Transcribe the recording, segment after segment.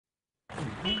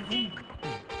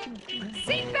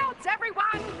Seatbelts,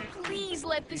 everyone! Please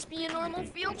let this be a normal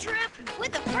field trip.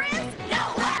 With a friend?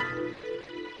 No!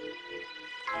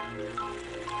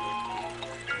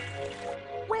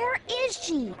 Where is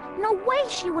she? No way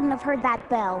she wouldn't have heard that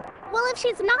bell. Well, if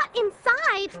she's not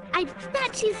inside, I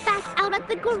bet she's back out at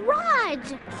the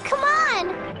garage. Come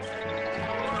on!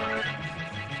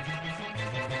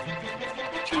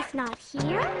 She's not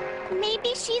here?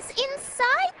 Maybe she's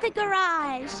inside the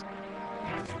garage.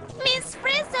 Miss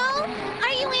Frizzle,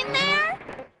 are you in there?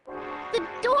 The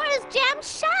door is jammed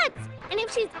shut, and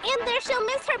if she's in there, she'll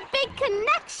miss her big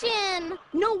connection.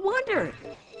 No wonder.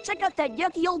 Check out that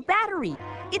yucky old battery.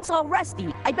 It's all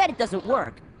rusty. I bet it doesn't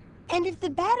work. And if the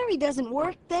battery doesn't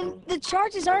work, then the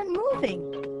charges aren't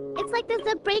moving. It's like there's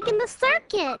a break in the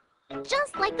circuit,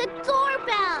 just like the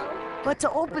doorbell. But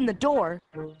to open the door,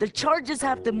 the charges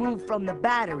have to move from the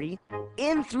battery,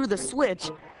 in through the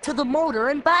switch, to the motor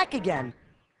and back again.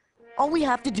 All we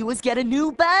have to do is get a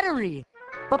new battery.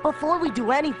 But before we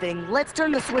do anything, let's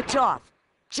turn the switch off,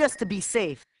 just to be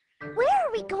safe. Where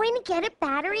are we going to get a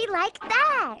battery like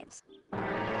that?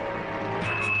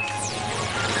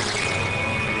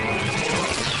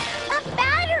 A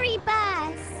battery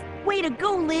bus! Way to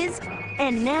go, Liz!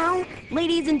 And now,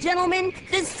 ladies and gentlemen,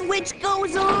 the switch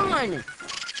goes on!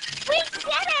 We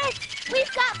did it!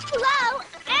 We've got flow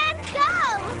and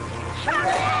go!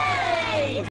 Hooray!